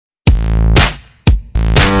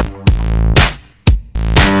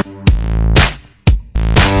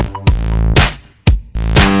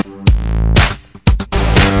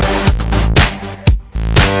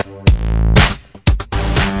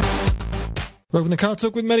Welcome to Car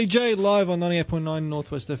Talk with Matty J, live on 98.9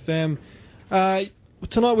 Northwest FM.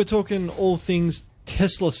 Tonight we're talking all things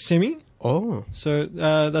Tesla Semi. Oh. So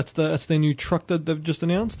that's their new truck that they've just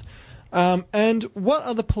announced. And what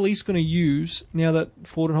are the police going to use now that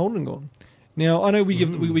Ford and Holden are gone? Now, I know we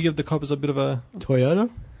give the coppers a bit of a... Toyota?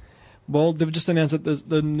 Well, they've just announced that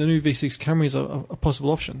the new V6 Camry is a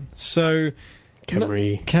possible option. So...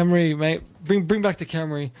 Camry, mate. Bring back the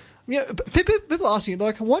Camry. Yeah, people ask me,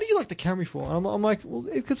 like, why do you like the Camry for? And I'm like, well,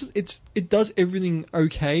 because it does everything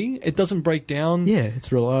okay. It doesn't break down. Yeah, it's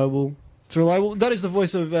reliable. It's reliable. That is the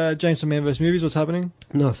voice of James from Man vs. Movies. What's happening?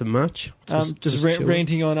 Nothing much. Just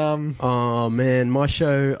ranting on... Oh, man, my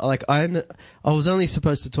show... Like, I was only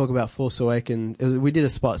supposed to talk about Force Awakens. We did a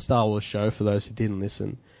Star Wars show, for those who didn't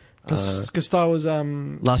listen. Because Star Wars...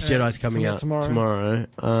 Last Jedi's coming out tomorrow.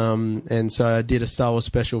 And so I did a Star Wars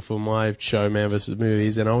special for my show, Man vs.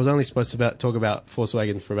 Movies, and I was only supposed to talk about Force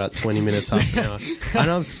Awakens for about 20 minutes, half an hour.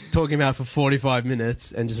 And I was talking about it for 45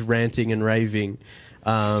 minutes and just ranting and raving.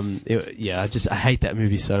 I hate that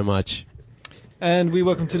movie so much. And we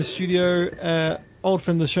welcome to the studio old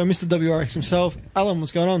friend of the show, Mr. WRX himself. Alan,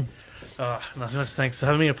 what's going on? Not much, thanks for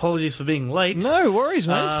having me. Apologies for being late. No worries,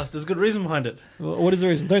 mate. There's a good reason behind it. What is the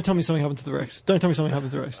reason? Don't tell me something happened to the Rex. Don't tell me something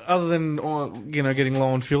happened to the Rex. Other than, getting low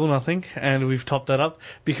on fuel, nothing. And we've topped that up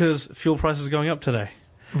because fuel prices are going up today.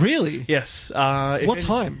 Really? Yes. What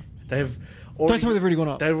time? Don't tell me they've already gone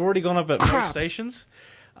up. They've already gone up at most stations.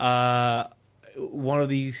 One of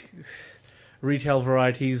the retail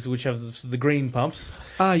varieties which have the green pumps.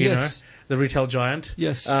 Yes. The retail giant.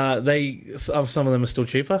 Yes. Some of them are still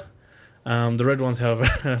cheaper. The red ones, however,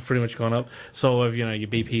 have pretty much gone up. So have your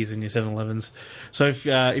BPs and your 7-Elevens. So if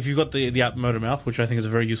you've got the app Motormouth, which I think is a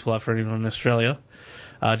very useful app for anyone in Australia,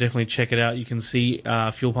 definitely check it out. You can see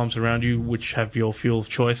fuel pumps around you which have your fuel of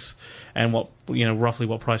choice and roughly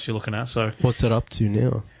what price you're looking at. So what's it up to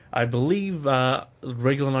now? I believe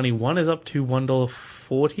regular 91 is up to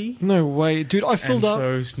 $1.40. No way, dude! I filled up.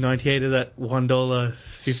 So 98 is at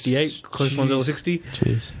 $1.58, close to $1.60.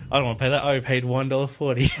 Jeez, I don't want to pay that. I paid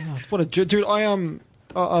 $1.40. Oh, what a dude!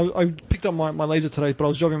 I picked up my laser today, but I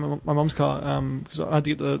was driving my mum's car because I had to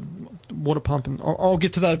get the water pump, and I'll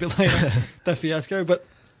get to that a bit later. That fiasco, but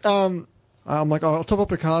I'm like, I'll top up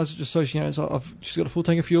her cars just so she knows she's got a full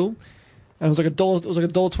tank of fuel. And it was like $1. It was like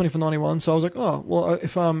 $1.20 for 91. So I was like, oh well,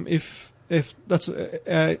 if that's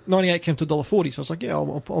 98 came to $1.40, so I was like, yeah,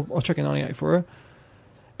 I'll check a 98 for her.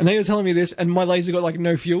 And they were telling me this, and my laser got like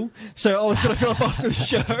no fuel, so I was going to fill up after the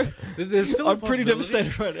show. There's still I'm pretty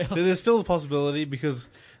devastated right now. There's still a possibility because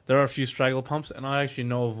there are a few straggle pumps, and I actually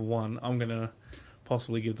know of one. I'm going to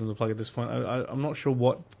possibly give them the plug at this point. I'm not sure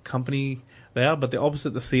what company they are, but they're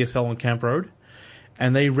opposite the CSL on Camp Road.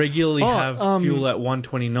 And they regularly have fuel at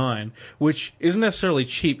 129, which isn't necessarily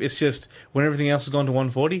cheap. It's just when everything else has gone to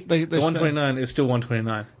 140, the 129 is still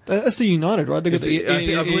 129. That's the United, right? They got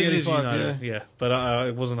I believe it is United, yeah. But I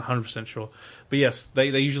wasn't 100% sure. But yes, they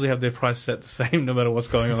usually have their price set the same no matter what's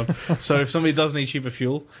going on. So if somebody does need cheaper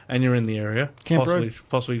fuel and you're in the area,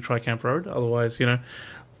 possibly try Camp Road. Otherwise,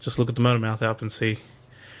 just look at the Motormouth app and see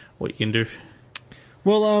what you can do.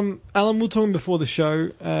 Well, Alan, we were talking before the show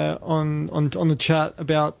on the chat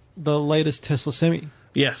about the latest Tesla Semi.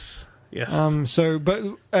 Yes.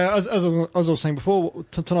 But as I was saying before,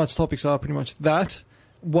 tonight's topics are pretty much that.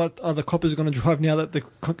 What are the coppers going to drive now that the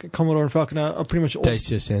Commodore and Falcon are pretty much all...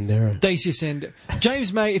 Dacia Sandero.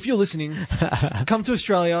 James May, if you're listening, come to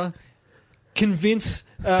Australia, convince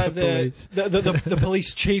the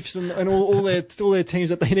police chiefs and all their teams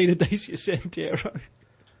that they need a Dacia Sandero.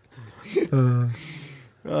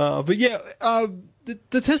 But yeah,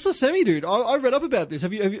 the Tesla Semi, dude. I read up about this.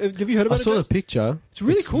 Have you heard about it? I saw the picture. It's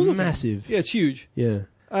really cool. Massive. Yeah, it's huge. Yeah.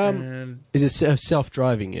 Is it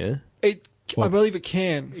self-driving? Yeah. I believe it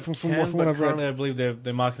can. From what I've read. I believe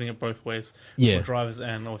they're marketing it both ways. Yeah. For drivers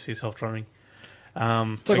and obviously self-driving.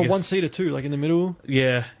 It's like a one-seater too, like in the middle.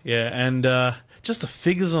 Yeah, and just the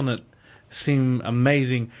figures on it seem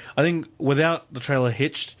amazing. I think without the trailer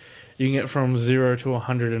hitched, you can get from 0 to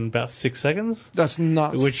 100 in about 6 seconds. That's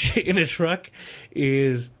nuts. Which in a truck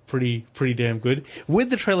is pretty damn good. With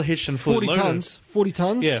the trailer hitched and fully loaded. 40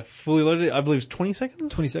 tons? Yeah, fully loaded, I believe it's 20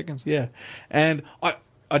 seconds? 20 seconds. Yeah. And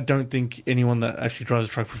I don't think anyone that actually drives a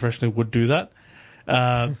truck professionally would do that.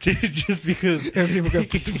 Just because... Everything will go...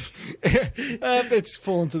 it's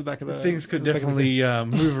fallen to the back of the... Things could definitely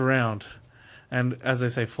move around. And, as they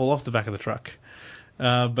say, fall off the back of the truck.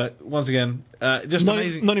 But once again, just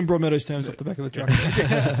amazing. Not in Broadmeadows terms, off the back of the truck.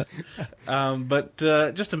 But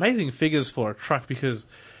just amazing figures for a truck because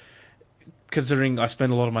considering I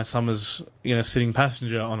spend a lot of my summers, sitting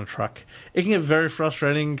passenger on a truck, it can get very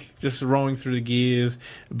frustrating just rolling through the gears,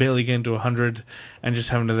 barely getting to 100, and just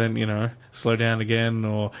having to then, slow down again,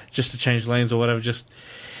 or just to change lanes or whatever. Just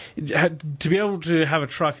to be able to have a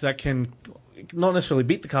truck that can not necessarily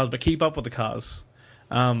beat the cars, but keep up with the cars,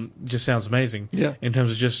 just sounds amazing. Yeah. In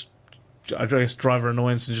terms of just, I guess, driver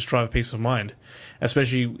annoyance and just driver peace of mind,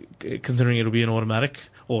 especially considering it'll be an automatic,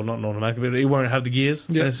 or not an automatic, but it won't have the gears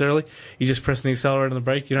necessarily. You just press the accelerator and the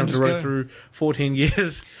brake. You don't have to roll through 14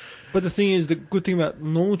 gears. But the thing is, the good thing about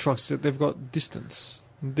normal trucks is that they've got distance.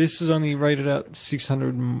 This is only rated at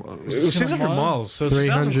 600 miles, so it's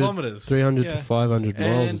 1,000 kilometers. 300 to 500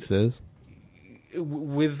 miles, it says.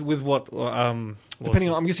 With what? Depending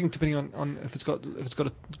on if it's got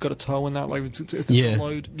a tow in that, like if it's got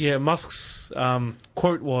load. Yeah, Musk's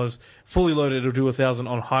quote was, fully loaded it'll do 1,000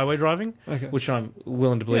 on highway driving, which I'm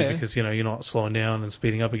willing to believe because you're not slowing down and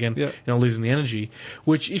speeding up again, you're not losing the energy.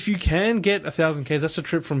 Which, if you can get 1,000 k's, that's a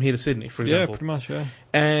trip from here to Sydney, for example. Yeah, pretty much. Yeah.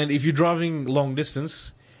 And if you're driving long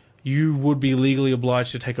distance, you would be legally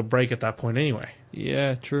obliged to take a break at that point anyway.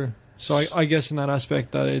 Yeah, true. So I guess in that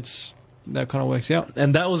aspect that kind of works out.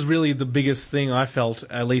 And that was really the biggest thing I felt,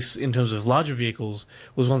 at least in terms of larger vehicles,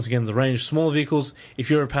 was once again the range. Smaller vehicles,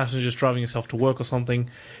 if you're a passenger just driving yourself to work or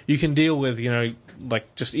something, you can deal with,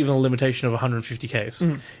 like just even a limitation of 150 Ks.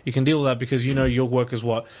 You can deal with that because your work is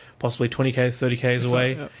possibly 20 Ks, 30 Ks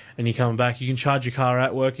away, and you're coming back. You can charge your car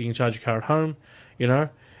at work, you can charge your car at home,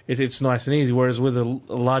 It's nice and easy, whereas with a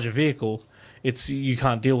larger vehicle, you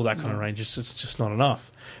can't deal with that kind of range. It's just not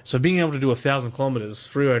enough. So being able to do 1,000 kilometers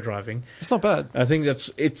freeway driving, it's not bad. I think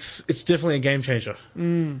it's definitely a game changer.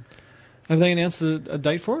 Have they announced a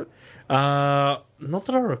date for it? Not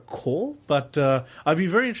that I recall, but I'd be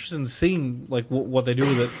very interested in seeing like what they do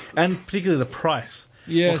with it, and particularly the price.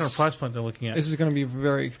 Yes. What kind of price point they're looking at. This is going to be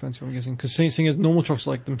very expensive, I'm guessing, because seeing as normal trucks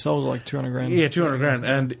like themselves are like 200 grand. Yeah, 200 grand.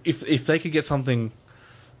 And if they could get something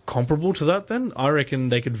comparable to that, then I reckon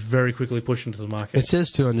they could very quickly push into the market. It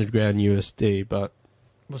says 200 grand USD, but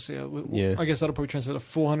we'll see. I guess that'll probably transfer to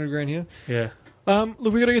 400 grand here. Yeah.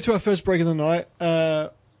 Look, we got to get to our first break of the night.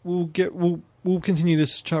 We'll continue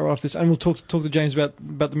this chat right after this, and we'll talk to James about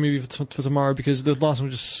the movie for tomorrow, because the last one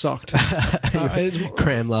just sucked.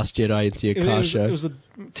 Cram Last Jedi into your car show. It was a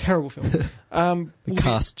terrible film.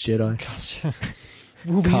 Cast Jedi.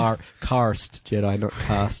 Karst Jedi, not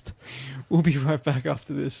cast. We'll be right back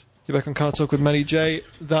after this. You're back on Car Talk with Matty J.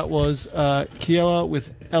 That was Kiela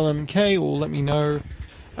with LMK, or Let Me Know.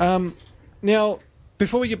 Now,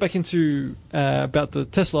 before we get back into about the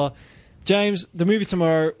Tesla, James, the movie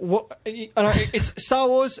tomorrow. It's Star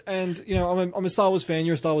Wars, and I'm a Star Wars fan.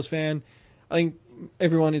 You're a Star Wars fan. I think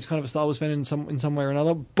everyone is kind of a Star Wars fan in some way or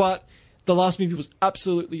another. But the last movie was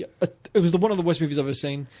absolutely. It was one of the worst movies I've ever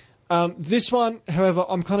seen. This one, however,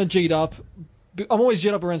 I'm kind of G'd up. I'm always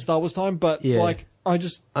G'd up around Star Wars time, but I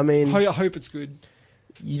hope it's good.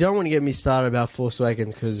 You don't want to get me started about Force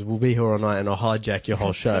Awakens, because we'll be here all night and I'll hijack your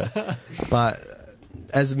whole show. But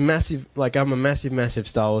as I'm a massive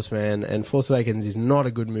Star Wars fan, and Force Awakens is not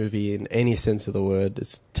a good movie in any sense of the word.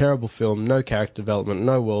 It's a terrible film, no character development,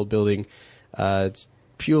 no world building. It's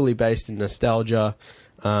purely based in nostalgia.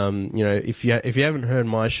 If you haven't heard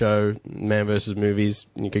my show, Man vs. Movies,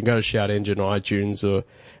 you can go to Shout Engine or iTunes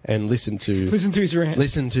and listen to his rant.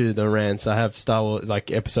 Listen to the rants. I have Star Wars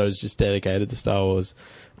episodes just dedicated to Star Wars.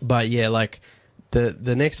 But yeah,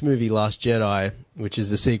 the next movie, Last Jedi, which is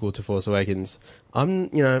the sequel to Force Awakens, I'm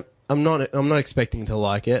not expecting to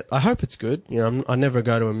like it. I hope it's good. I never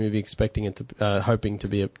go to a movie expecting it to hoping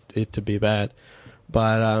it to be bad.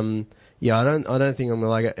 But I don't think I'm gonna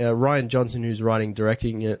like it. Rian Johnson, who's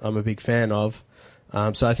directing it, I'm a big fan of.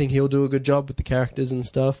 So I think he'll do a good job with the characters and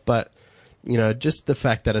stuff. But just the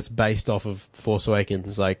fact that it's based off of Force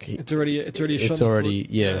Awakens, it's already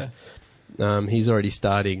he's already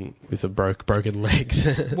starting with broken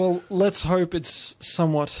legs. Well, let's hope it's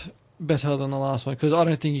somewhat better than the last one, because I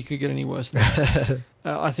don't think you could get any worse than that.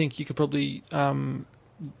 I think you could probably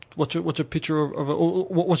watch a picture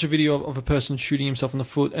watch a video of a person shooting himself in the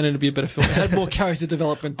foot, and it'd be a better film. It had more character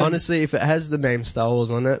development. Honestly, if it has the name Star Wars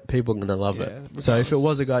on it, people are gonna love it. Regardless. So if it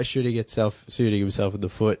was a guy shooting himself in the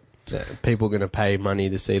foot, people are gonna pay money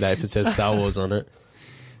to see that if it says Star Wars on it.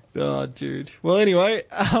 Oh, dude. Well, anyway,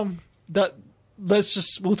 we'll talk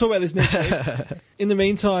about this next week. In the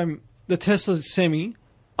meantime, the Tesla Semi,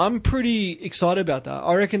 I'm pretty excited about that.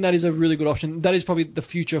 I reckon that is a really good option. That is probably the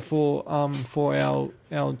future for our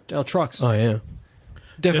trucks. Oh yeah,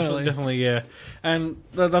 definitely, yeah. And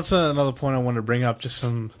that's another point I wanted to bring up. Just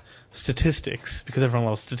some statistics, because everyone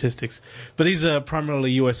loves statistics. But these are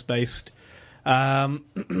primarily US based.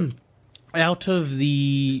 out of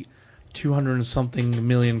the 200 and something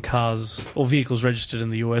million cars or vehicles registered in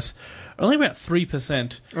the US, only about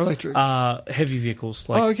 3% electric are heavy vehicles,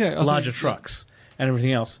 like larger trucks and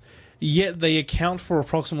everything else. Yet they account for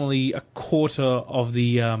approximately a quarter of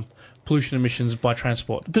the pollution emissions by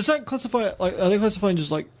transport. Does that classify, like, are they classifying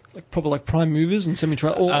just like proper like prime movers and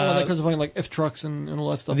semi-truck, or are they classifying like F trucks and all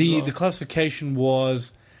that stuff? The classification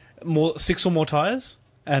was 6 or more tires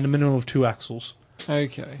and a minimum of 2 axles.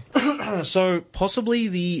 Okay. So possibly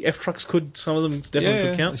the F trucks some of them definitely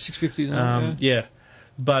could count. Like 650s and yeah.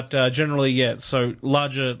 But generally, so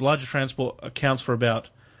larger transport accounts for about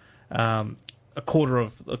a quarter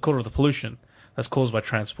of the pollution that's caused by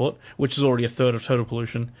transport, which is already a third of total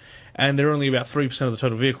pollution, and they're only about 3% of the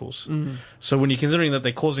total vehicles. Mm. So when you're considering that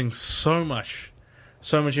they're causing so much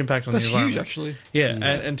impact on the environment, that's huge, actually. Yeah,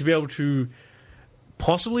 and to be able to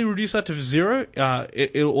possibly reduce that to zero,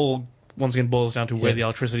 it all once again boils down to where the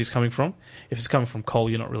electricity is coming from. If it's coming from coal,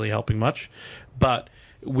 you're not really helping much. But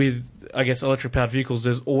with, I guess, electric-powered vehicles,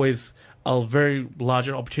 there's always a very large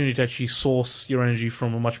opportunity to actually source your energy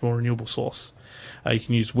from a much more renewable source. You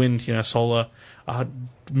can use wind, solar, a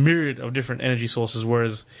myriad of different energy sources,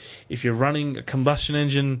 whereas if you're running a combustion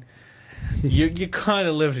engine, you're kind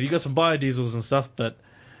of limited. You've got some biodiesels and stuff, but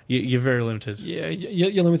you're very limited. Yeah,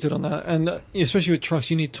 you're limited on that. And especially with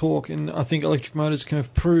trucks, you need torque, and I think electric motors kind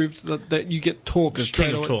of proved that you get torque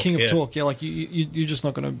straight away. King of torque, yeah. Like, you're just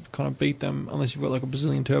not going to kind of beat them unless you've got like a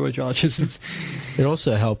bazillion turbochargers. It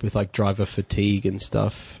also help with like driver fatigue and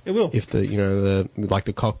stuff. It will. If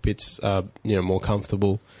the cockpit's more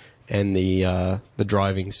comfortable and the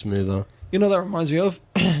driving smoother. You know, that reminds me of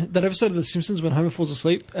that episode of The Simpsons when Homer falls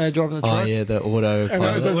asleep driving the truck. Oh yeah, the auto.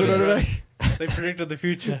 They predicted the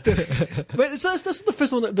future. But that's not the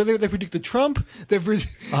first one. They predicted Trump. The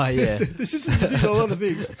Simpsons predicted a lot of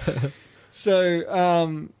things. So,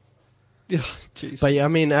 jeez. But yeah, I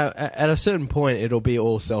mean, at a certain point, it'll be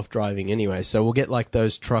all self-driving anyway. So we'll get like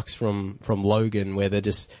those trucks from Logan where they're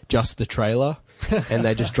just the trailer and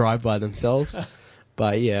they just drive by themselves.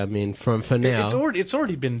 But yeah, I mean, for now, it's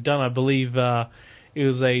already been done. I believe it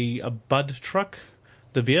was a Bud truck.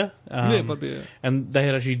 The beer, Bud beer, and they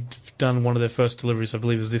had actually done one of their first deliveries. I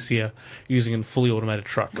believe it was this year, using a fully automated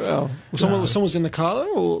truck. Wow, someone's in the car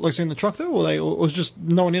though, or like in the truck though, or was just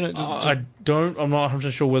no one in it? I'm not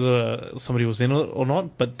 100% sure whether somebody was in it or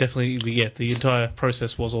not, but definitely, the entire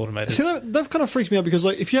process was automated. See, that kind of freaks me out because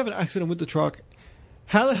like if you have an accident with the truck,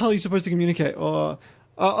 how the hell are you supposed to communicate? Or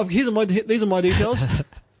these are my details.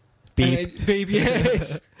 Beep. Beep.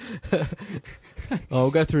 Yes.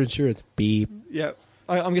 We'll go through insurance. Beep. Yeah.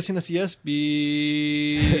 I'm guessing that's a yes.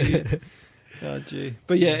 Beep. Oh gee,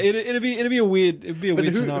 but yeah, it'd be a weird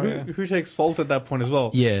scenario. Who takes fault at that point as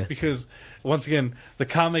well? Yeah, because once again, the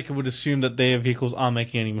car maker would assume that their vehicles aren't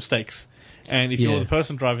making any mistakes, and if you're the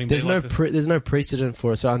person driving, there's no precedent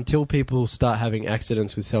for it. So until people start having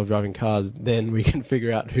accidents with self-driving cars, then we can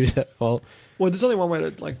figure out who's at fault. Well, there's only one way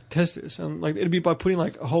to like test this, and like it'd be by putting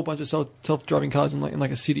like a whole bunch of self-driving cars in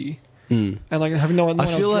like a city. And like having no one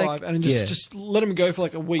else drive, and just let them go for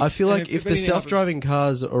like a week. I feel like if the self-driving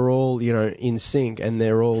cars are all in sync and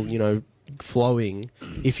they're all flowing,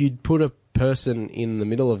 if you put a person in the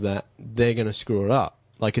middle of that, they're going to screw it up.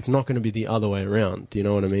 Like it's not going to be the other way around. Do you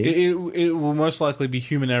know what I mean? It will most likely be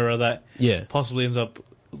human error that possibly ends up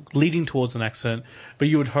leading towards an accident. But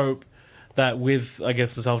you would hope that with, I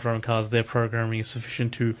guess, the self-driving cars, their programming is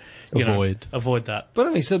sufficient to avoid that. But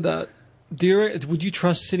having said that, would you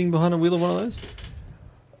trust sitting behind a wheel of one of those?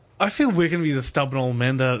 I feel we're going to be the stubborn old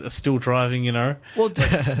men that are still driving, Well,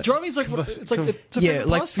 driving is like it's a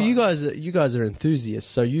like for you guys are enthusiasts,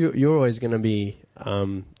 so you're always going to be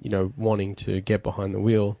wanting to get behind the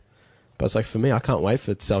wheel. But it's like for me, I can't wait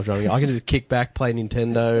for self-driving. I can just kick back, play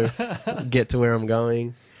Nintendo, get to where I'm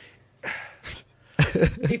going.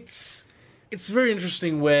 It's very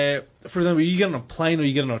interesting where, for example, you get on a plane or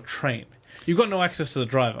you get on a train. You've got no access to the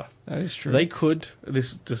driver. That is true. They could.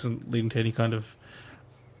 This doesn't lead into any kind of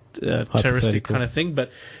terroristic kind of thing,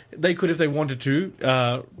 but they could, if they wanted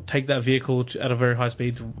to, take that vehicle at a very high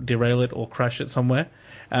speed, derail it, or crash it somewhere.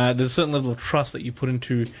 There's a certain level of trust that you put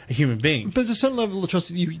into a human being. But there's a certain level of trust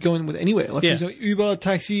that you go in with anywhere. Like, for example, Uber,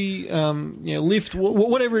 taxi, Lyft,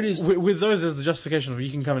 whatever it is. With those, there's the justification of you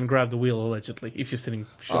can come and grab the wheel, allegedly, if you're sitting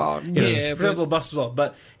short. For example, a bus as well.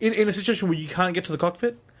 But in a situation where you can't get to the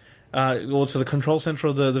cockpit, or to the control center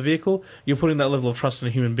of the vehicle, you're putting that level of trust in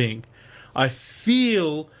a human being. I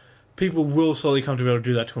feel people will slowly come to be able to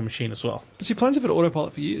do that to a machine as well. But see, planes have had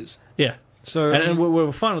autopilot for years. Yeah. So and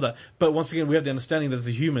we're fine with that. But once again, we have the understanding that there's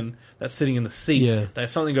a human that's sitting in the seat. Yeah. That if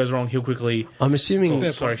something goes wrong, he'll quickly... I'm assuming...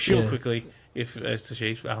 she'll quickly, if it's a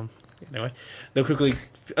she, anyway, they'll quickly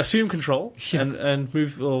assume control and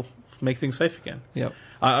move or make things safe again. Yep.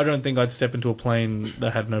 I don't think I'd step into a plane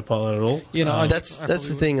that had no pilot at all. That's the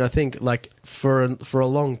thing. I think for a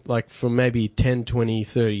long, for maybe 10, 20,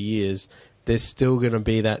 30 years, there's still going to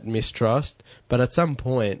be that mistrust. But at some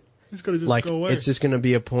point, it's going to just go away. It's just going to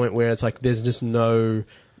be a point where it's there's no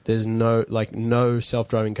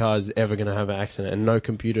self-driving car is ever going to have an accident, and no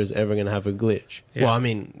computer is ever going to have a glitch. Yeah. Well, I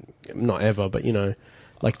mean, not ever, but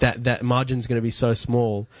that margin's going to be so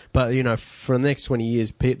small. But for the next 20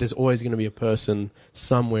 years, there's always going to be a person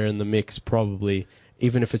somewhere in the mix, probably,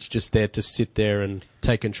 even if it's just there to sit there and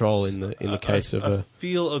take control in the case of I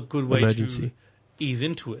feel a good way emergency. To ease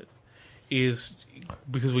into it is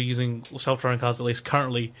because we're using self-driving cars. At least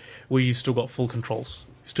currently, where you've still got full controls,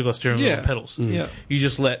 you've still got steering wheel and pedals. Yeah. You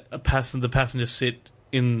just let the passenger sit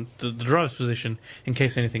in the driver's position in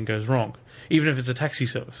case anything goes wrong, even if it's a taxi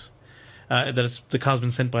service. The car's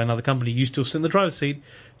been sent by another company, you still sit in the driver's seat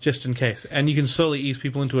just in case. And you can slowly ease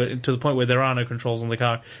people into it to the point where there are no controls on the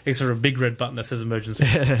car except for a big red button that says emergency.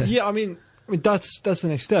 Yeah, I mean that's the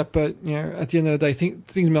next step. But at the end of the day,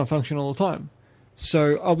 things malfunction all the time.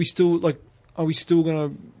 So are we still going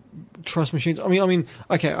to trust machines? I mean,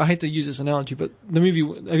 okay, I hate to use this analogy, but have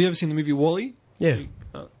you ever seen the movie WALL-E? Yeah.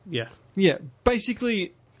 Yeah. Yeah.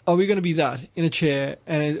 Basically, are we going to be that in a chair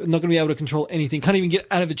and not going to be able to control anything? Can't even get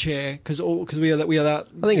out of a chair because we are that.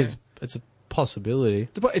 I think it's a possibility.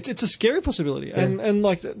 It's a scary possibility, yeah. and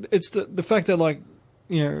it's the fact that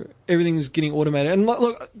everything's getting automated. And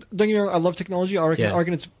look, don't get me wrong, I love technology. I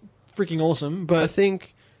reckon it's freaking awesome. But I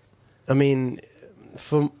think, we're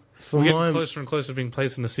getting closer and closer to being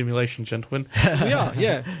placed in a simulation, gentlemen. We are,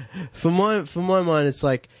 yeah. For my mind, it's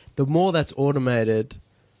the more that's automated,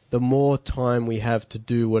 the more time we have to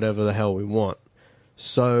do whatever the hell we want.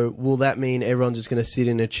 So will that mean everyone's just going to sit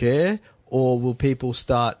in a chair, or will people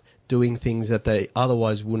start doing things that they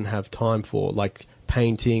otherwise wouldn't have time for, like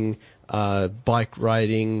painting, bike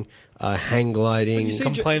riding, hang gliding,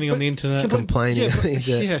 complaining on the internet.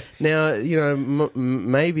 Yeah. Now,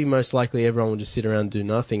 maybe most likely everyone will just sit around and do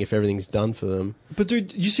nothing if everything's done for them. But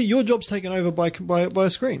dude, you see your job's taken over by a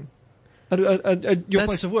screen. At your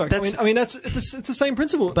place of work. I mean, it's the same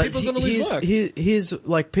principle. But people are going to lose work. Here's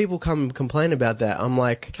people come complain about that. I'm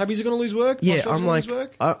like, cabbies are going to lose work. Yeah, I'm like,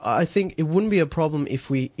 I think it wouldn't be a problem if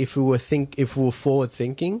we were forward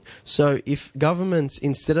thinking. So if governments,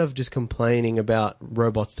 instead of just complaining about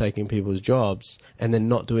robots taking people's jobs and then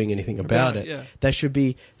not doing anything about it, they should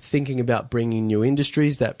be thinking about bringing new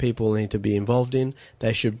industries that people need to be involved in.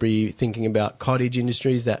 They should be thinking about cottage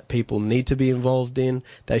industries that people need to be involved in.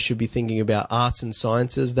 They should be thinking about arts and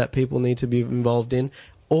sciences that people need to be involved in,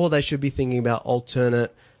 or they should be thinking about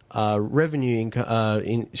alternate revenue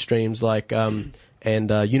streams like and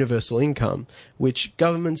universal income, which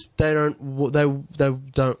governments they don't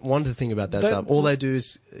want to think about that stuff. All they do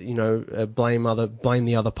is blame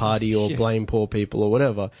the other party or blame poor people or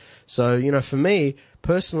whatever. So for me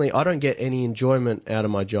personally, I don't get any enjoyment out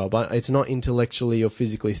of my job. It's not intellectually or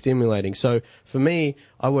physically stimulating. So for me,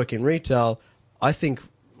 I work in retail. I think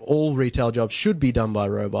all retail jobs should be done by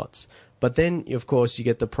robots. But then, of course, you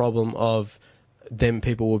get the problem of then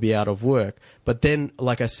people will be out of work. But then,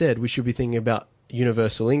 like I said, we should be thinking about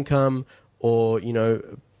universal income or,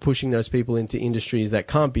 pushing those people into industries that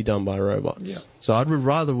can't be done by robots. Yeah. So I'd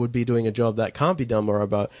rather would be doing a job that can't be done by a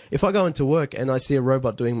robot. If I go into work and I see a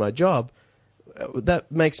robot doing my job,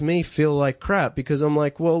 that makes me feel like crap because I'm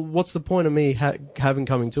like, well, what's the point of me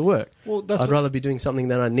coming to work? Well, I'd rather be doing something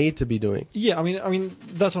that I need to be doing. Yeah, I mean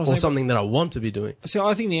that's what I'm saying. Or something that I want to be doing. So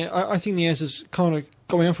I think the answer is kind of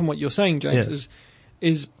going on from what you're saying, James.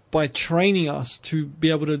 Is by training us to be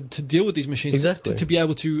able to deal with these machines, exactly. to be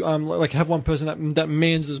able to have one person that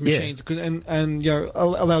mans those machines, and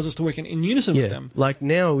allows us to work in unison with them. Like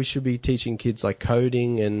now, we should be teaching kids like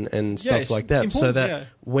coding and stuff like that, so that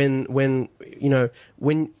when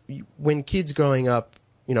kids growing up,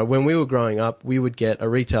 when we were growing up, we would get a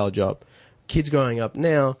retail job. Kids growing up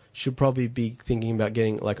now should probably be thinking about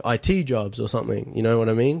getting like IT jobs or something. You know what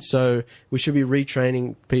I mean? So we should be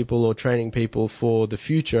retraining people or training people for the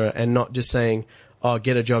future and not just saying, oh,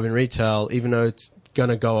 get a job in retail, even though it's going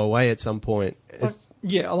to go away at some point. I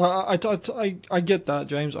get that,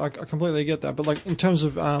 James. I completely get that. But like in terms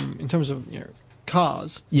of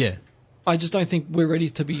cars. Yeah. I just don't think we're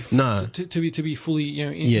ready to be to be fully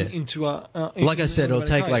into like I said, it'll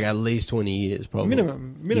take like at least 20 years probably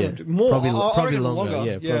minimum more probably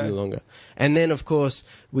longer. Probably longer. And then of course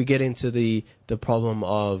we get into the problem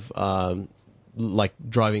of like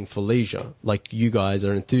driving for leisure. Like you guys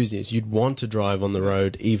are enthusiasts, you'd want to drive on the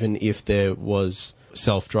road even if there was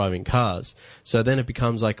self-driving cars. So then it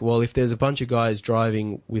becomes like, well, if there's a bunch of guys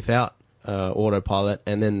driving without autopilot,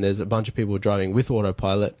 and then there's a bunch of people driving with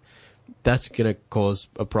autopilot, that's going to cause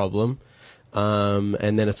a problem.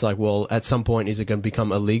 And then it's like, well, at some point, is it going to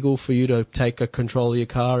become illegal for you to take control of your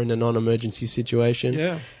car in a non-emergency situation?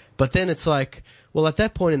 Yeah. But then it's like, well, at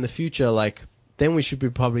that point in the future, like, then we should be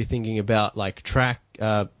probably thinking about like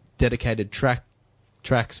dedicated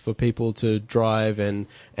tracks for people to drive, and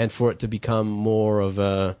for it to become more of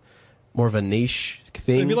a niche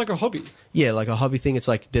thing. Maybe like a hobby. Yeah, like a hobby thing. It's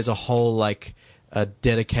like there's a whole like a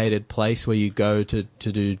dedicated place where you go to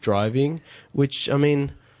do driving, which, I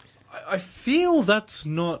mean, I feel that's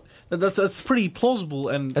pretty plausible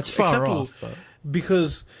and that's far acceptable, off, but...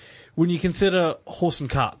 because when you consider horse and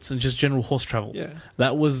carts and just general horse travel,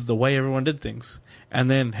 that was the way everyone did things. And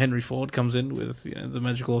then Henry Ford comes in with the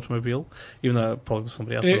magical automobile, even though it probably was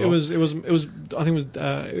somebody else. It was. I think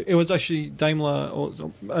it was actually Daimler or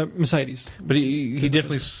Mercedes. But he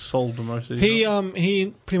definitely sold the Mercedes.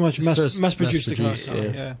 He pretty much mass produced the car.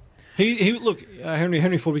 Yeah. He look,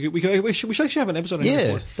 Henry Ford. We should actually have an episode on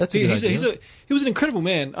Henry Ford. That's a good idea. He was an incredible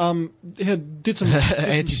man. He did some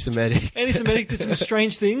anti-Semitic. Did some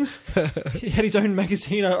strange things. He had his own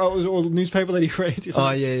magazine or newspaper that he read.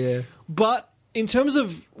 Oh yeah. But in terms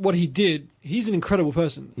of what he did, he's an incredible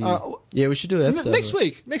person. Yeah, we should do an episode next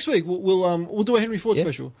week. Next week we'll do a Henry Ford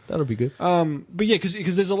special. That'll be good. But yeah,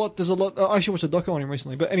 because there's a lot. I actually watched a doco on him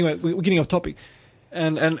recently. But anyway, we're getting off topic.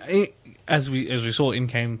 And as we saw, in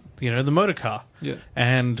came the motor car. Yeah.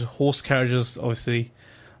 And horse carriages, obviously,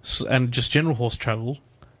 and just general horse travel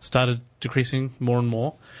started decreasing more and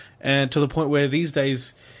more, and to the point where these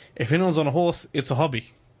days, if anyone's on a horse, it's a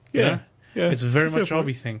hobby. Yeah. It's very much a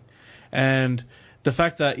hobby thing. And the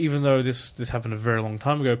fact that even though this happened a very long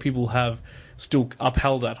time ago, people have still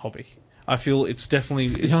upheld that hobby. I feel it's definitely...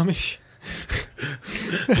 The Amish.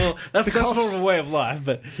 Well, that's more of a way of life,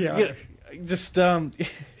 but just...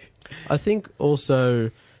 I think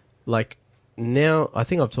also, like, now, I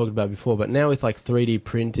think I've talked about it before, but now with, like, 3D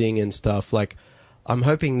printing and stuff, like, I'm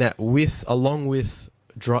hoping that along with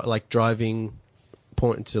driving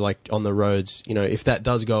point to, like, on the roads, if that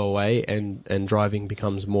does go away and driving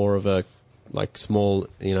becomes more of a, like, small,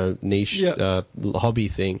 niche hobby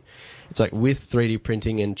thing, it's like with 3D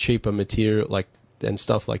printing and cheaper material, like, and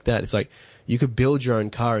stuff like that, it's like you could build your own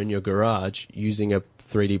car in your garage using a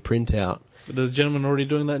 3D printout. But there's a gentleman already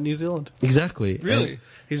doing that in New Zealand. Exactly. Really?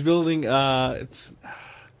 He's building, it's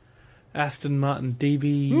Aston Martin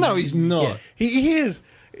DB... No, he's not. Yeah, he is.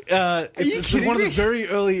 It's one of the very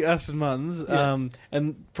early Aston Martins,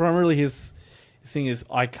 and primarily his thing is,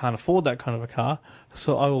 I can't afford that kind of a car,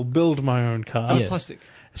 so I will build my own car. Out of plastic.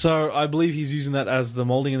 So I believe he's using that as the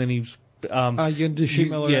moulding, and then he's... you can do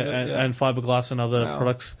sheet metal and fiberglass and other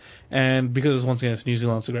products. And because, once again, it's New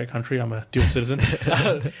Zealand, it's a great country, I'm a dual citizen.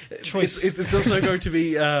 It's also going to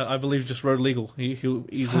be, I believe, just road legal. He'll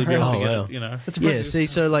easily be able to get it, That's impressive. Yeah, see,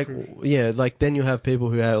 so, like, then you have people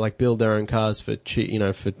who have, build their own cars for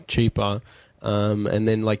cheaper. And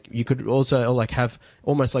then, like, you could also, like, have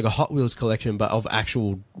almost like a Hot Wheels collection, but of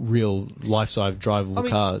actual, real, life-size drivable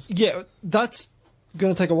cars. Yeah, that's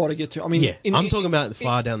going to take a while to get to. I mean, I'm talking about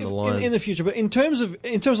far down the line in the future. But in terms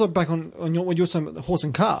of back on what you were saying about the horse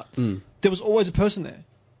and cart, there was always a person there.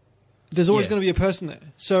 There's always going to be a person there.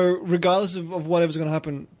 So regardless of whatever's going to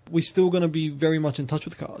happen, we're still going to be very much in touch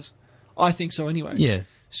with cars. I think so anyway. Yeah.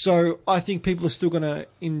 So I think people are still going to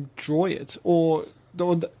enjoy it.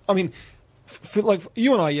 I mean, like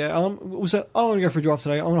you and I, we said, I want to go for a drive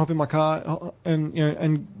today. I want to hop in my car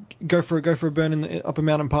and go for a burn up a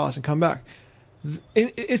mountain pass and come back.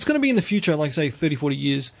 It's going to be in the future, like say 30, 40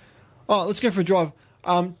 years. Oh, let's go for a drive.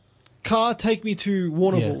 Car, take me to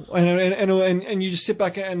Warrnambool, and you just sit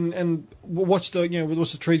back and watch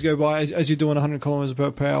the trees go by as you're doing 100 kilometers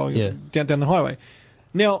per hour down the highway.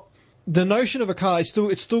 Now, the notion of a car it's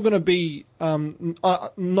still going to be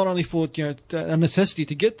not only for a necessity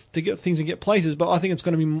to get things and get places, but I think it's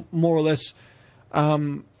going to be more or less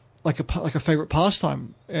like a favorite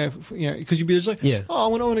pastime, because you'd be just like, I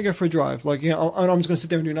want to go for a drive, I'm just going to sit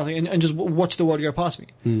there and do nothing and just watch the world go past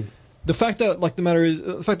me. The fact that the matter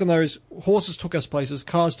is, horses took us places,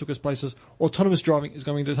 cars took us places, autonomous driving is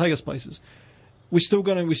going to take us places. We're still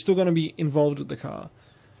going to be involved with the car,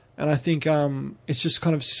 and I think it's just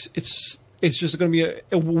kind of it's just going to be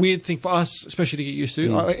a weird thing for us, especially to get used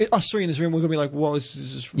to. Us three in this room, we're going to be like, "Whoa, this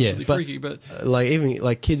is just really freaky." But even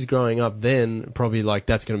like kids growing up, then probably like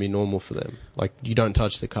that's going to be normal for them. Like you don't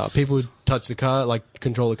touch the car. People who touch the car, like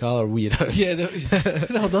control the car, are weirdos. Yeah, who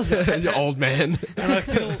the hell does that? You're old man. And I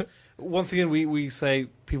feel once again, we say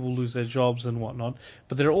people lose their jobs and whatnot,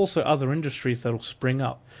 but there are also other industries that will spring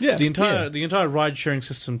up. Yeah. The entire ride-sharing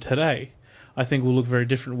system today, I think, will look very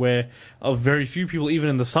different, where very few people, even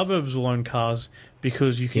in the suburbs, will own cars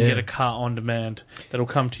because you can get a car on demand that'll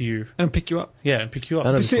come to you. And pick you up. Yeah, and pick you up.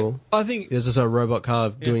 That'd be cool. I think there's this robot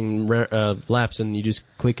car doing laps, and you just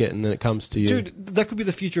click it, and then it comes to you. Dude, that could be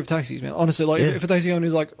the future of taxis, man. Honestly, like if a taxi company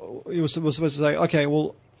is like, you were supposed to say, okay,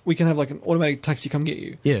 well, we can have like an automatic taxi come get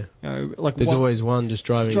you. Yeah. You know, like there's always one just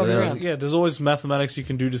driving around. Yeah, there's always mathematics you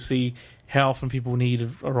can do to see how often people need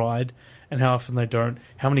a ride and how often they don't,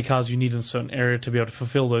 how many cars you need in a certain area to be able to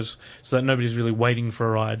fulfill those, so that nobody's really waiting for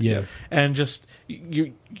a ride. Yeah. And just,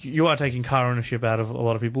 you are taking car ownership out of a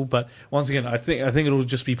lot of people, but once again, I think it'll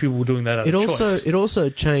just be people doing that out of choice. It also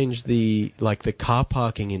changed the car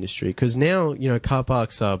parking industry, because now, car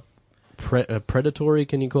parks are predatory,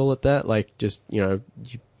 can you call it that? Like, just, you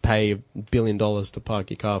pay $1 billion to park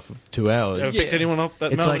your car for 2 hours. Ever picked anyone up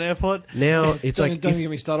at Melbourne Airport? Now it's don't get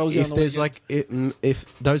me started.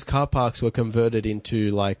 If those car parks were converted into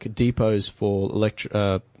like depots for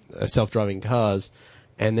self-driving cars,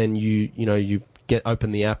 and then you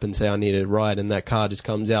open the app and say I need a ride, and that car just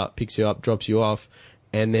comes out, picks you up, drops you off,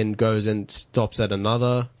 and then goes and stops at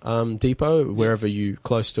another depot wherever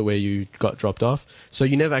close to where you got dropped off. So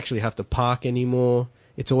you never actually have to park anymore.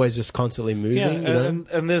 It's always just constantly moving. Yeah,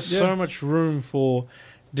 and there's so much room for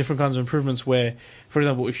different kinds of improvements where, for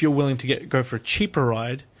example, if you're willing to go for a cheaper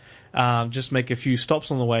ride, just make a few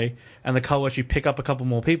stops on the way, and the car will actually pick up a couple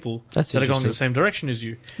more people that are going in the same direction as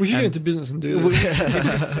you. We should get into business and do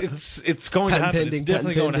that. It's going to happen. It's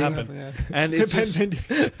definitely going to happen. Yeah. And it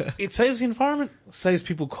saves the environment, saves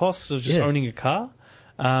people costs of just owning a car.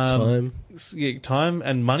 Time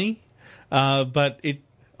and money. But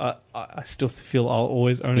I still feel I'll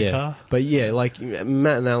always own a car. But like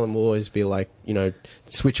Matt and Alan will always be like,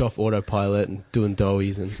 switch off autopilot and doing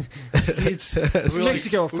doughies and it's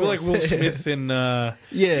Mexico, of course. We're like Will Smith in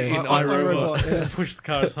iRobot. Push the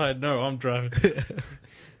car aside. No, I'm driving.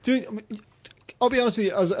 Dude, I'll be honest with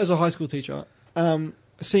you, as a high school teacher,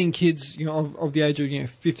 seeing kids, of the age of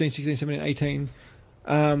 15, 16, 17, 18,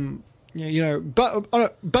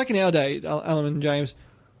 but back in our day, Alan and James,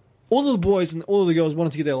 all of the boys and all of the girls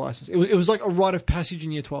wanted to get their license. It was like a rite of passage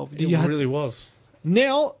in year 12. It really was.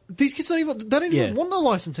 Now these kids don't even want a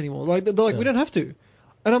license anymore. Like they're like, we don't have to.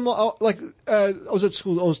 And I'm like, I was at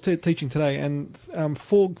school. I was teaching today, and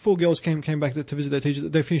four girls came back to visit their teacher.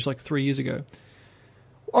 They finished like 3 years ago.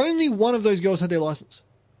 Only one of those girls had their license.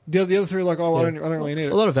 The other three are like, I don't really need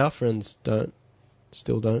it. A lot of our friends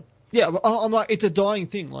still don't. Yeah, but I'm like, it's a dying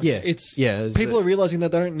thing. Like, people are realizing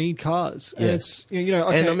that they don't need cars, and it's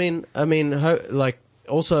okay. And I mean,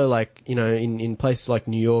 also like in places like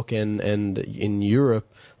New York and in Europe,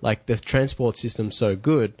 like the transport system's so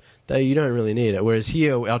good that you don't really need it. Whereas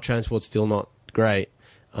here, our transport's still not great.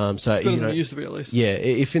 So it's better than it used to be, at least. Yeah,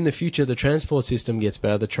 if in the future the transport system gets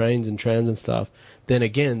better, the trains and trams and stuff, then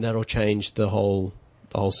again that'll change the whole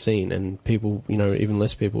scene, and people, even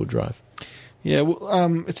less people will drive. Yeah,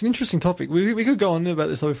 well, it's an interesting topic. We could go on about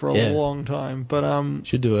this topic for a long time, but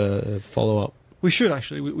should do a follow up. We should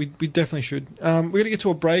actually. We definitely should. We're going to get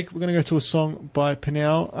to a break. We're going to go to a song by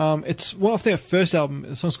Pinal. It's one of their first album.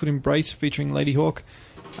 The song's called "Embrace," featuring Lady Hawk.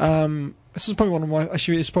 This is probably one of my.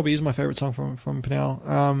 Actually, this probably is my favorite song from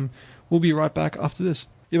Pinal. We'll be right back after this.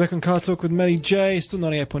 You're back on Car Talk with Matty J. Still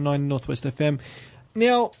 98.9 Northwest FM.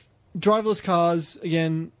 Now, driverless cars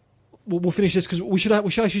again. We'll finish this because we should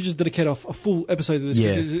actually just dedicate a full episode to this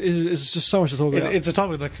because it's just so much to talk about. It's a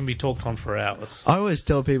topic that can be talked on for hours. I always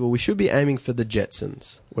tell people we should be aiming for the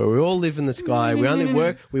Jetsons, where we all live in the sky.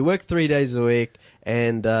 We work 3 days a week,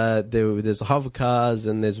 and there's hover cars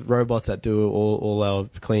and there's robots that do all our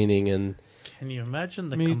cleaning. And can you imagine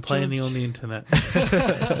the complaining on the internet?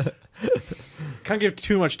 Can't give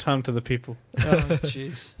too much time to the people. Oh,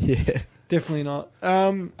 jeez. Yeah, definitely not.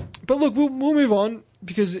 But look, we'll move on.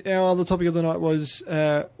 Because our other topic of the night was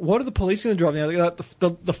what are the police going to drive now?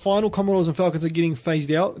 The final Commodores and Falcons are getting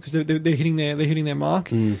phased out because they're hitting their mark.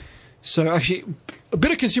 So actually, a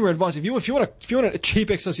bit of consumer advice: if you want a cheap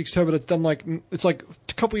XR6 Turbo that's done it's like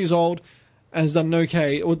a couple years old and has done no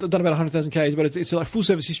K or done about 100,000 Ks, but it's like full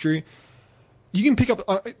service history, you can pick up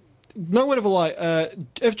no word of a lie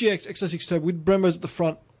FGX XR6 Turbo with Brembos at the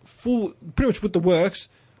front, full pretty much with the works,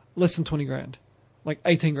 less than 20 grand, like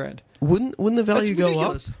 18 grand. Wouldn't the value go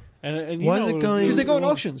up? And why is it going? Because they're going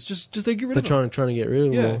auctions. Just they get rid of them. They're trying to get rid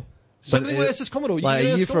of them. Yeah. Something with SS Commodore. Like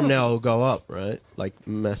a year from now, it'll go up, right? Like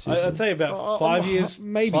massive. I'd say about 5 years,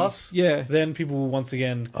 maybe. Plus. Yeah. Then people will once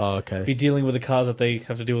again be dealing with the cars that they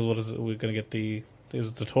have to deal with. We're going to get the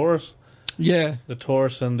Taurus. Yeah. The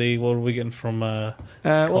Taurus and the... What are we getting from... well,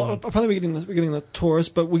 apparently we're getting the Taurus,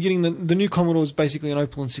 but we're getting the new Commodore is basically an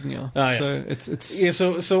Opel Insignia. Ah, yes. So it's... Yeah,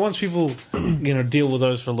 so once people, deal with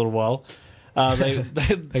those for a little while... they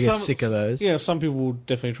get sick of those. Yeah, some people will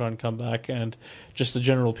definitely try and come back, and just the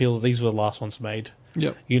general appeal that these were the last ones made.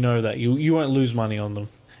 Yep. You know that you won't lose money on them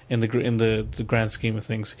in the grand scheme of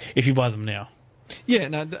things if you buy them now. Yeah,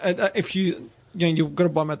 no. If you've got to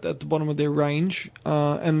buy them at the bottom of their range,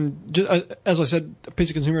 and just, as I said, a piece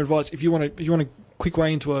of consumer advice: if you want a quick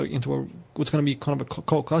way into a what's going to be kind of a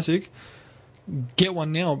cult classic, get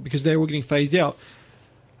one now because they're all getting phased out.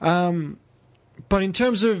 But in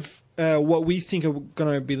terms of what we think are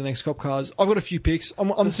going to be the next cop cars, I've got a few picks.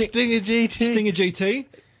 Stinger GT. Stinger GT.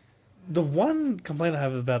 The one complaint I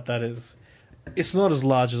have about that is it's not as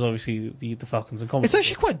large as obviously the Falcons and Commodores. It's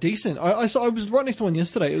actually quite decent. I was right next to one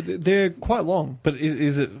yesterday. They're quite long. But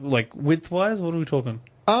is it like width-wise? What are we talking?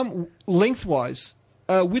 Lengthwise.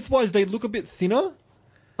 Widthwise, they look a bit thinner.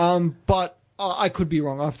 But I could be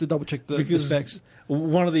wrong. I have to double check the specs.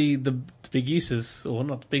 One of the big uses, or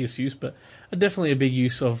not the biggest use, but definitely a big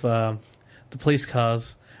use of the police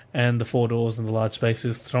cars and the four doors and the large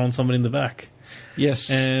spaces, throwing someone in the back. Yes,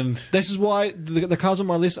 and this is why the cars on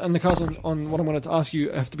my list and the cars on what I'm going to ask you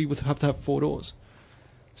have to have four doors.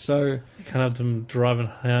 So you can't have them driving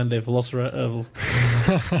Hyundai Velociraptor.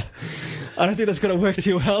 I don't think that's going to work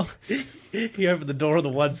too well. You open the door on the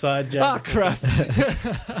one side, Jack. Ah, crap!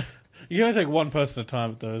 You can only take one person at a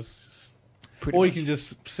time with those. Or you can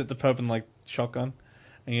just sit the perp in like shotgun,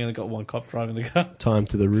 and you only got one cop driving the car. Time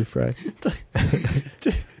to the roof rack.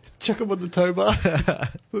 Chuck them on the tow bar.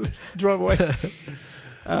 Drive away.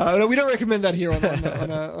 No, we don't recommend that here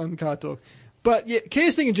on Car Talk. But yeah,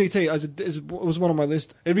 Kia Stinger GT was one on my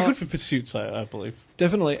list. It'd be good for pursuits, I believe.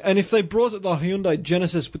 Definitely. And if they brought the Hyundai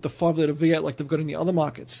Genesis with the 5-litre V8 like they've got in the other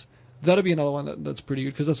markets, that'd be another one that's pretty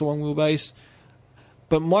good because that's a long wheelbase.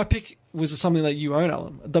 But my pick was something that you own,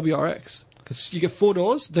 Alan, a WRX. Because you get four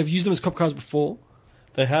doors. They've used them as cop cars before.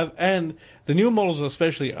 They have, and the newer models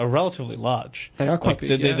especially are relatively large. They are quite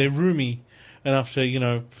big, They're roomy enough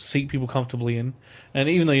to, seat people comfortably in. And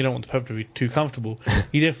even though you don't want the perp to be too comfortable,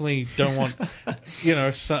 you definitely don't want,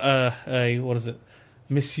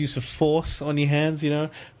 misuse of force on your hands, her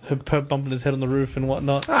perp bumping his head on the roof and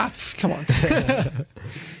whatnot. Ah, come on.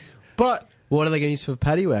 But what are they going to use for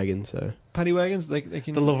paddy wagons, though? Paddy wagons, they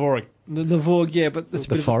can... The Lavoric. The Lavoric, yeah, but... That's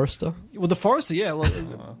the Forester? Well, the Forester, yeah.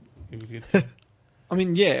 I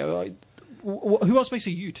mean, yeah. Who else makes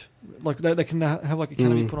a ute? Like they can have like a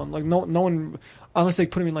canopy put on. Like no one, unless they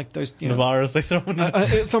put him in like those Navaras. They throw him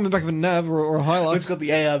in the back of a Nav or a Hilux. It's got the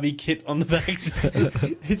ARB kit on the back.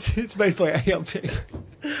 it's made by ARB.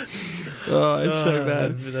 Oh, it's so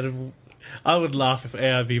bad. I would laugh if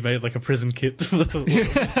ARB made like a prison kit,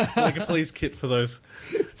 like a police kit for those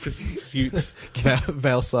utes.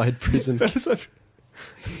 Valeside prison.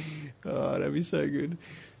 Oh, that'd be so good.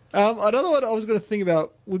 Another one I was going to think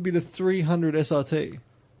about would be the 300 SRT.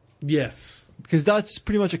 Yes. Because that's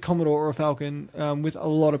pretty much a Commodore or a Falcon with a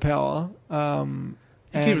lot of power. You can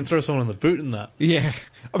even throw someone in the boot in that. Yeah.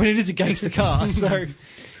 I mean, it is a gangster car, so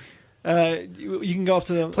you can go up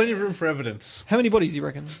to them. Plenty of room for evidence. How many bodies do you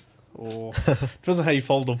reckon? Or depends on how you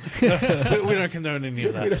fold them. We don't condone any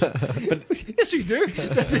of that. But yes, we do.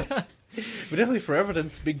 But definitely for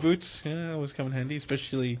evidence, big boots always come in handy,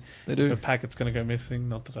 especially if a packet's going to go missing.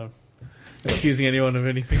 Not that I'm accusing anyone of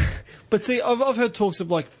anything. But see, I've heard talks of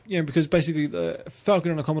because basically the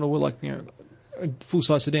Falcon and the Commodore were a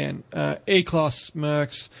full-size sedan. E-Class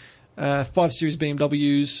Mercs, 5 Series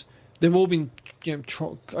BMWs, they've all been, I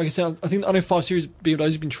know 5 Series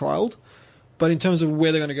BMWs have been trialled, but in terms of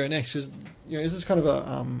where they're going to go next, is it's kind of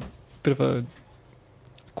a bit of a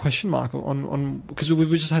question mark on because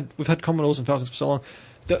we've had Commodores and Falcons for so long.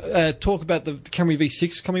 Talk about the Camry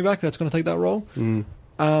V6 coming back. That's going to take that role.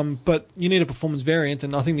 But you need a performance variant,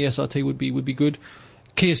 and I think the SRT would be good.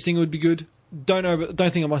 Kia Stinger would be good. Don't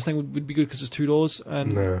think a Mustang would be good because it's 2 doors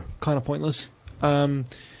and kind of pointless. But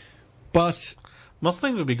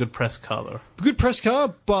Mustang would be a good press car though. Good press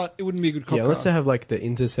car, but it wouldn't be a good cop car. Unless they have the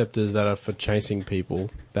interceptors that are for chasing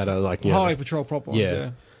people that are highway patrol proper ones.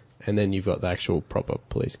 Yeah. And then you've got the actual proper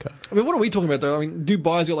police car. I mean, what are we talking about, though? I mean,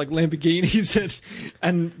 Dubai's got, Lamborghinis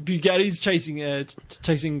and Bugattis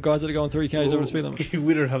chasing guys that are going 3Ks over the speed limit.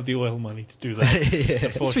 We don't have the oil money to do that,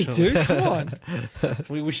 Yes, we do. Come on.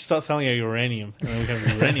 We should start selling our uranium, and then we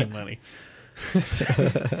have uranium money.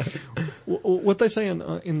 What they say in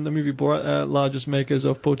the movie Borat, largest makers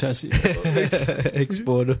of potassium.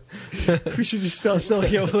 Exporter. We should just start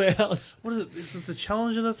selling it over their house. What is it? Is it the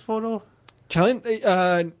Challenger that's photo?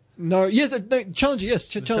 Challenge? No, yes, no, Challenger, yes.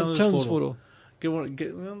 Challenger's four-door.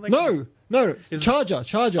 No. Charger.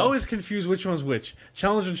 I always confuse which one's which.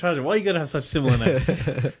 Challenger and Charger. Why are you going to have such similar names?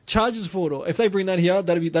 Charger's four-door. If they bring that here,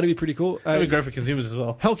 that'd be pretty cool. That'd be great for consumers as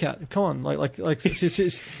well. Hellcat, come on, like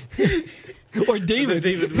or Demon.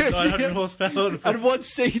 Demon with 900 horsepower and one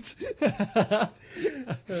seat.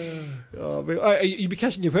 You'd be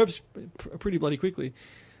catching your purpose pretty bloody quickly.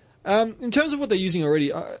 In terms of what they're using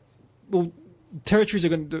already, territories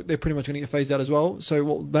they're pretty much going to get phased out as well.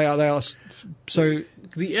 So they are. So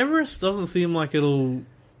the Everest doesn't seem like it'll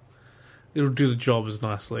do the job as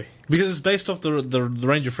nicely because it's based off the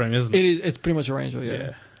Ranger frame, isn't it? It is. It's pretty much a Ranger.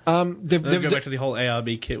 Yeah. They've go back to the whole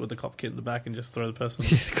ARB kit with the cop kit in the back and just throw the person.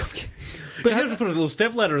 Yeah, the cop kit. But you have to put a little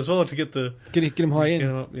step ladder as well to get him high in.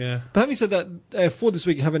 Up, yeah. But having said that, Ford this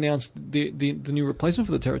week have announced the new replacement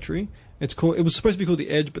for the Territory. It was supposed to be called the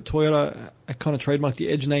Edge, but Toyota kind of trademarked the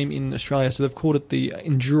Edge name in Australia, so they've called it the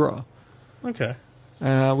Endura. Okay.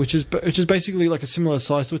 Which is basically like a similar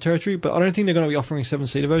size to a Territory, but I don't think they're going to be offering a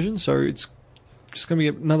 7-seater version, so it's just going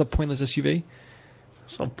to be another pointless SUV.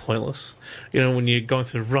 It's not pointless. When you're going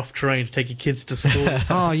through rough terrain to take your kids to school.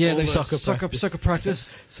 Oh yeah, the soccer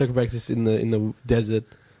practice. Soccer practice in the desert.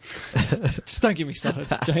 Just don't get me started,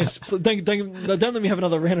 James. Don't let me have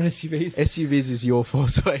another rant on SUVs. SUVs is your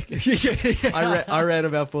Volkswagen. Yeah. I ran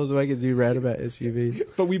about Volkswagens. You ran about SUVs.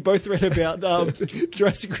 But we both read about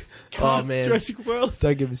Jurassic. Oh man, Jurassic World.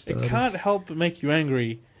 Don't get me started. It can't help but make you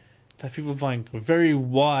angry that people are buying very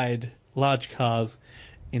wide, large cars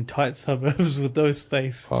in tight suburbs with no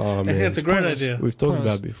space. Oh man, I think that's a great idea. We've talked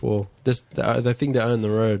about it before. They think they own the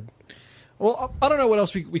road. Well, I don't know what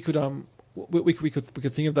else we could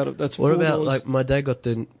think of that. That's what about like my dad got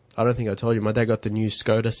the. I don't think I told you. My dad got the new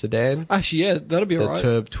Skoda sedan. Actually, yeah, that'll be alright.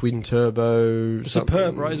 The twin turbo. The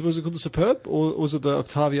Superb, right? Was it called the Superb or was it the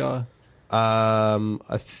Octavia?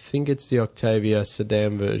 I think it's the Octavia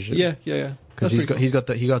sedan version. Yeah. Because he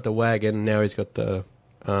got the wagon. Now he's got the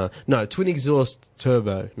twin exhaust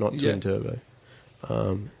turbo, not twin turbo.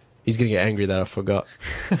 He's gonna get angry that I forgot.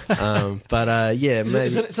 But yeah,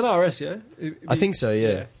 maybe it's an RS, yeah. I think so.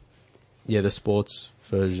 Yeah. Yeah, the sports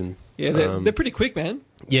version. Yeah, they're pretty quick, man.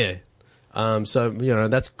 Yeah. So,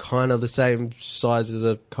 that's kind of the same size as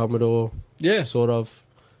a Commodore. Yeah. Sort of.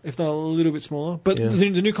 If not a little bit smaller. But the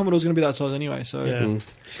new Commodore's going to be that size anyway, so... Yeah.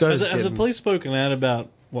 Has the police spoken out about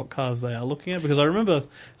what cars they are looking at? Because I remember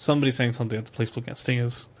somebody saying something at the police looking at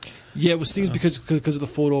Stingers. Yeah, it was Stingers because of the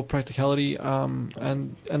four-door practicality, and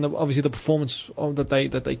obviously the performance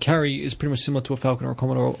that they carry is pretty much similar to a Falcon or a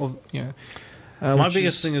Commodore, my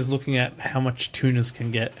biggest thing is looking at how much tuners can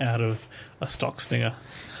get out of a stock Stinger.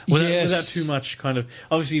 Without too much kind of...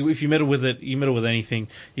 Obviously, if you meddle with it, you meddle with anything,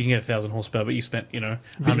 you can get 1,000 horsepower, but you spent,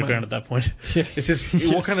 100 grand at that point. Yeah. It's just,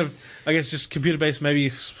 what kind of... I guess just computer-based, maybe a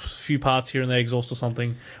few parts here and there, exhaust or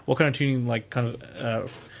something. What kind of tuning,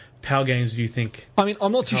 power gains do you think? I mean,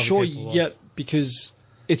 I'm not too sure yet because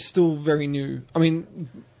it's still very new. I mean,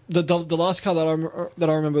 the last car that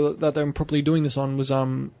I remember that they were properly doing this on was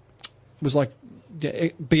like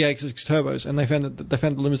BX6 turbos, and they found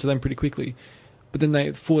the limits of them pretty quickly. But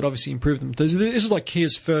then Ford obviously improved them. This is like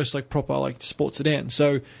Kia's first proper sports sedan.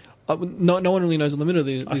 So no one really knows the limit of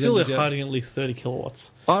these. I feel they're hiding at least 30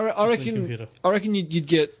 kilowatts. I reckon you'd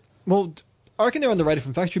get. Well, I reckon they're underrated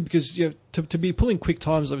from factory because to be pulling quick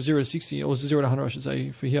times of 0 to 60 or 0 to 100, I should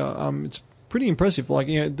say, for here. It's pretty impressive.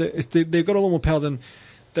 They've got a lot more power than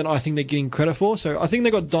I think they're getting credit for. So I think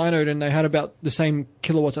they got dynoed and they had about the same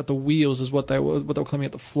kilowatts at the wheels as what they were claiming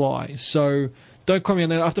at the fly. So don't quote me on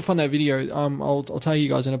that. I have to find that video. I'll tell you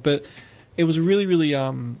guys in it. But it was really, really,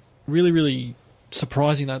 really, really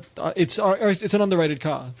surprising that it's an underrated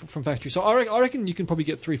car from factory. So I reckon you can probably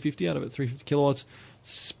get 350 out of it, 350 kilowatts,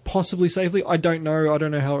 possibly safely. I don't know. I don't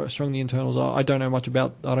know how strong the internals are. I don't know much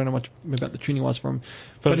about the tuning wise from.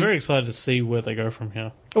 But I'm very excited to see where they go from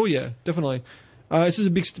here. Oh yeah, definitely. This is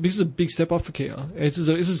a big step up for Kia. This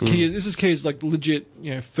is Kia's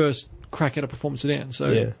legit first crack at a performance sedan.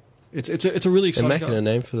 So yeah. It's a really exciting They're making car. a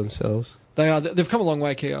name for themselves. They are. They've come a long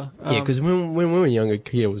way, Kia. Yeah, because when we were younger,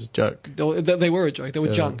 Kia was a joke. They were a joke. They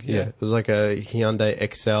were junk. Yeah. It was like a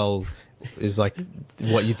Hyundai XL is like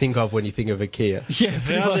what you think of when you think of a Kia. Yeah,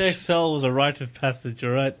 pretty much. Hyundai XL was a rite of passage,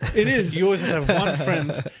 all right? It is. You always have one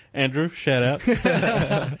friend, Andrew, shout out,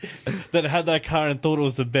 that had that car and thought it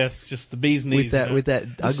was the best, just the bee's knees. With that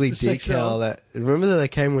ugly decal. Remember that they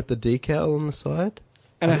came with the decal on the side?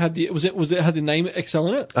 And it had had the name XL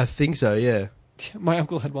in it? I think so, yeah. My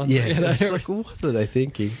uncle had one. Yeah, it's like, what were they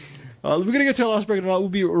thinking? We're going to go to our last break tonight. We'll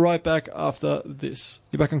be right back after this.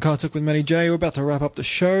 You're back on Car Talk with Matty J. We're about to wrap up the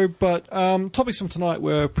show, but topics from tonight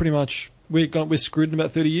were pretty much we're screwed in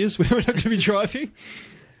about 30 years. We're not going to be driving.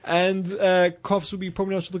 And cops will be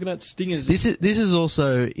probably not looking at stingers. This is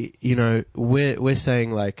also, you know, we're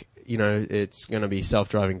saying like, you know, it's going to be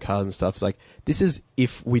self-driving cars and stuff. It's like, this is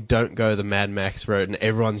if we don't go the Mad Max road and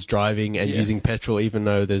everyone's driving and using petrol, even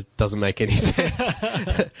though this doesn't make any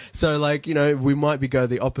sense. So, like, you know, we might be going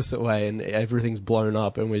the opposite way and everything's blown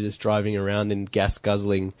up and we're just driving around in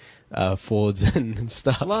gas-guzzling Fords and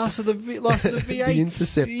stuff. Last of the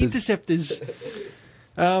V8s. The Interceptors.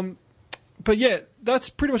 But yeah, that's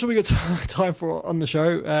pretty much all we got time for on the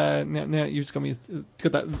show. Now you've just got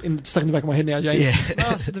that stuck in the back of my head now, James. Yeah.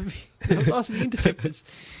 Last of the Interceptors.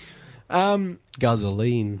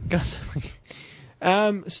 Gasoline.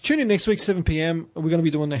 So tune in next week, 7 p.m. We're going to be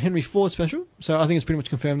doing the Henry Ford special. So I think it's pretty much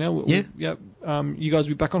confirmed now. You guys will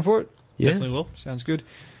be back on for it? Yeah. Definitely will. Sounds good.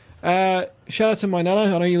 Shout out to my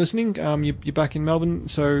nana. I know you're listening. You're back in Melbourne,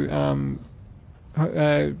 so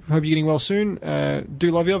hope you're getting well soon. Do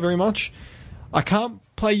love you very much. I can't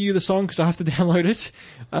play you the song because I have to download it.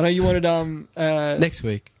 I know you wanted next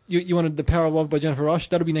week. You wanted The Power of Love by Jennifer Rush.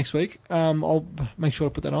 That'll be next week. I'll make sure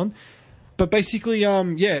to put that on. But basically,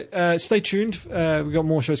 stay tuned. We've got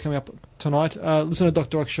more shows coming up tonight. Listen to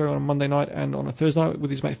Dr. Ock's show on a Monday night and on a Thursday night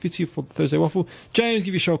with his mate Fitzy for the Thursday Waffle. James,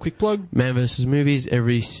 give your show a quick plug. Man vs. Movies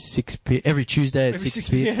every Tuesday at 6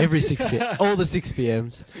 p.m. Every 6 p.m. All the 6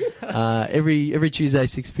 p.m.s. Every Tuesday,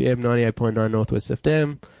 6 p.m., 98.9 Northwest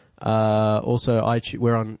FM. Also,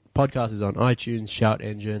 we're on podcast is on iTunes, Shout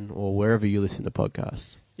Engine, or wherever you listen to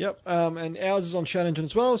podcasts. Yep, and ours is on Shout Engine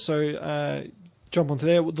as well. So jump onto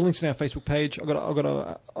there. The link's in our Facebook page. I've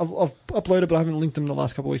uploaded, but I haven't linked them in the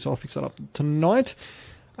last couple of weeks, so I'll fix that up tonight.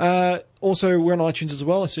 Also, we're on iTunes as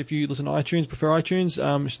well. So if you listen to iTunes, prefer iTunes,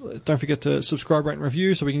 don't forget to subscribe, rate, and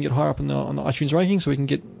review, so we can get higher up on the iTunes ranking, so we can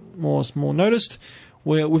get more noticed.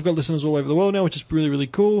 We've got listeners all over the world now, which is really, really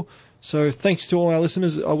cool. So thanks to all our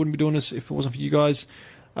listeners. I wouldn't be doing this if it wasn't for you guys.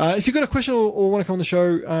 If you've got a question or want to come on the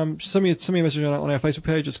show, send me a message on our Facebook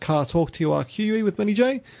page. It's Car Talk, TORQE with Manny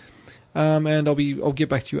J. And I'll get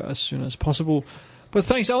back to you as soon as possible. But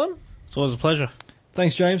thanks, Alan. It's always a pleasure.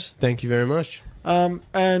 Thanks, James. Thank you very much.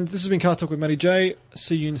 And this has been Car Talk with Matty J.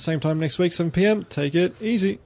 See you in the same time next week, 7 p.m. Take it easy.